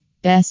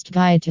Best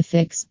guide to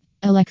fix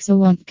Alexa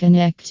won't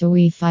connect to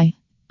Wi-Fi.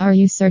 Are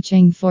you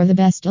searching for the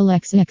best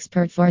Alexa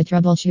expert for a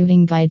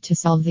troubleshooting guide to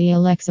solve the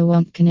Alexa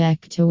won't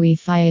connect to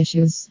Wi-Fi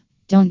issues?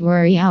 Don't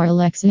worry, our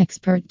Alexa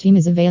expert team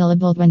is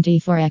available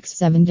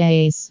 24x7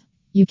 days.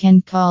 You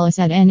can call us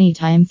at any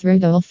time through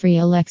toll-free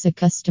Alexa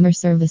customer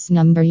service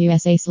number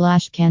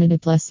USA/Canada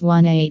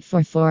 +1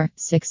 844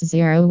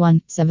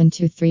 601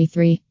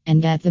 7233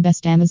 and get the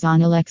best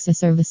Amazon Alexa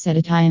service at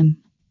a time.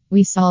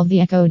 We solve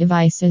the Echo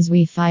device's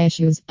Wi-Fi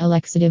issues.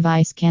 Alexa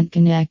device can't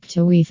connect to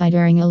Wi-Fi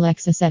during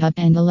Alexa setup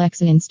and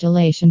Alexa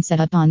installation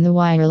setup on the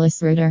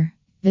wireless router.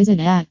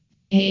 Visit at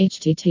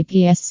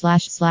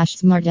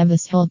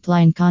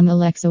https://smartdevicehelpline.com.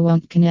 Alexa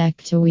won't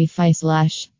connect to Wi-Fi /